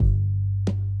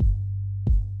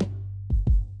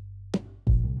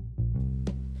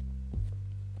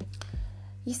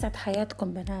يسعد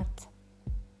حياتكم بنات.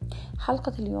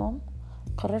 حلقة اليوم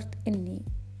قررت أني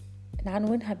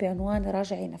نعنونها بعنوان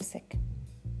راجعي نفسك.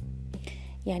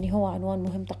 يعني هو عنوان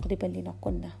مهم تقريبا لنا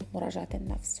كنا مراجعة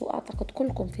النفس، وأعتقد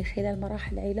كلكم في خلال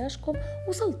مراحل علاجكم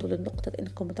وصلتوا للنقطة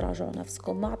أنكم تراجعوا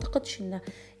نفسكم. ما أعتقدش أن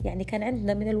يعني كان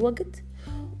عندنا من الوقت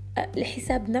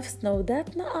لحساب نفسنا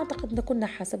وذاتنا. أعتقد أن كنا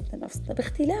حاسبنا نفسنا،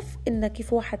 باختلاف أن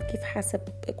كيف حاسب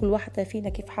كل واحدة فينا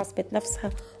كيف حاسبت نفسها،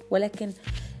 ولكن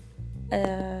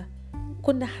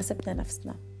كنا حسبنا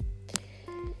نفسنا.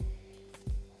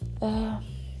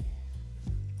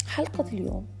 حلقة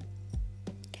اليوم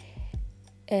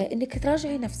إنك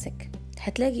تراجعي نفسك.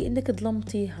 هتلاقي إنك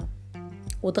ظلمتيها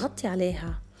وضغطتي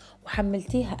عليها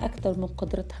وحملتيها أكثر من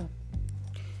قدرتها،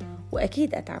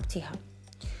 وأكيد أتعبتيها.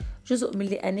 جزء من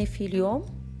اللي أنا فيه اليوم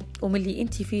ومن اللي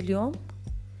أنتي فيه اليوم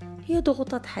هي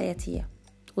ضغوطات حياتية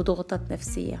وضغوطات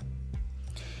نفسية.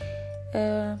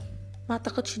 ما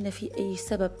أعتقدش إن في أي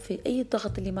سبب في أي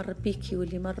ضغط اللي مر بيكي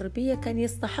واللي مر بيا كان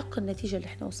يستحق النتيجة اللي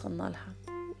احنا وصلنا لها.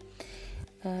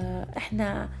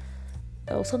 احنا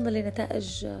وصلنا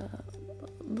لنتائج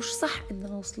مش صح إننا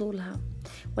نوصلوا لها،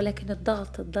 ولكن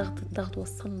الضغط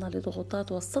وصلنا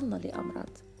لضغوطات، وصلنا لأمراض.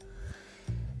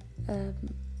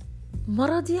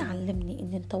 مرضي علمني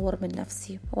إني نطور من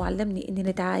نفسي، وعلمني إني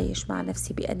نتعايش مع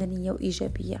نفسي بأنانية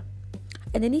وإيجابية.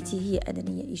 أنانيتي هي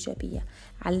أنانية إيجابية.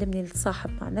 علمني نتصاحب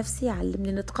مع نفسي،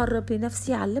 علمني نتقرب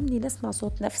لنفسي، علمني نسمع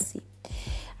صوت نفسي،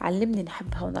 علمني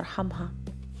نحبها ونرحمها،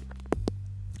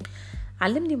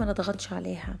 علمني ما نضغطش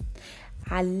عليها،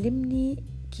 علمني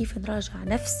كيف نراجع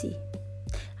نفسي،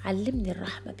 علمني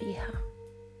الرحمة بيها.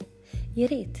 يا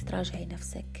ريت تراجعي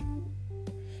نفسك،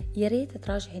 يا ريت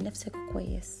تراجعي نفسك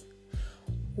كويس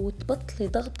وتبطلي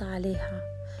ضغط عليها.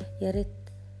 يا ريت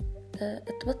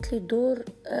تبطلي دور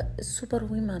السوبر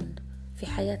ويمن في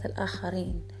حياة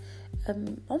الآخرين.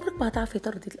 عمرك ما هتعرفي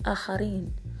ترضي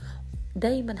الآخرين،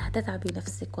 دايما هتتعبي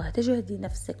نفسك وهتجهدي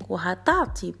نفسك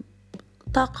وهتعطي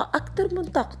طاقة أكتر من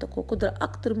طاقتك وقدرة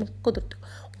أكتر من قدرتك،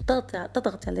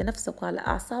 وتضغطي على نفسك وعلى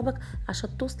أعصابك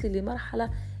عشان توصلي لمرحلة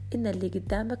إن اللي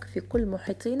قدامك في كل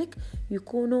محيطينك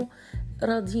يكونوا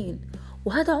راضيين.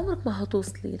 وهذا عمرك ما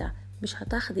هتوصلي له، مش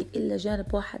هتاخدي إلا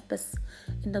جانب واحد بس،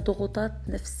 إن ضغوطات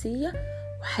نفسية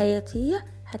وحياتية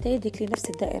هتعيدك لنفس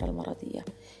الدائرة المرضية.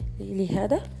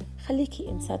 لهذا خليكي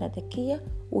إنسانة ذكية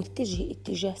واتجهي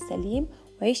اتجاه سليم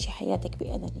وعيشي حياتك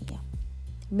بأنانية.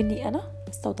 مني أنا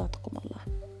استودعتكم الله.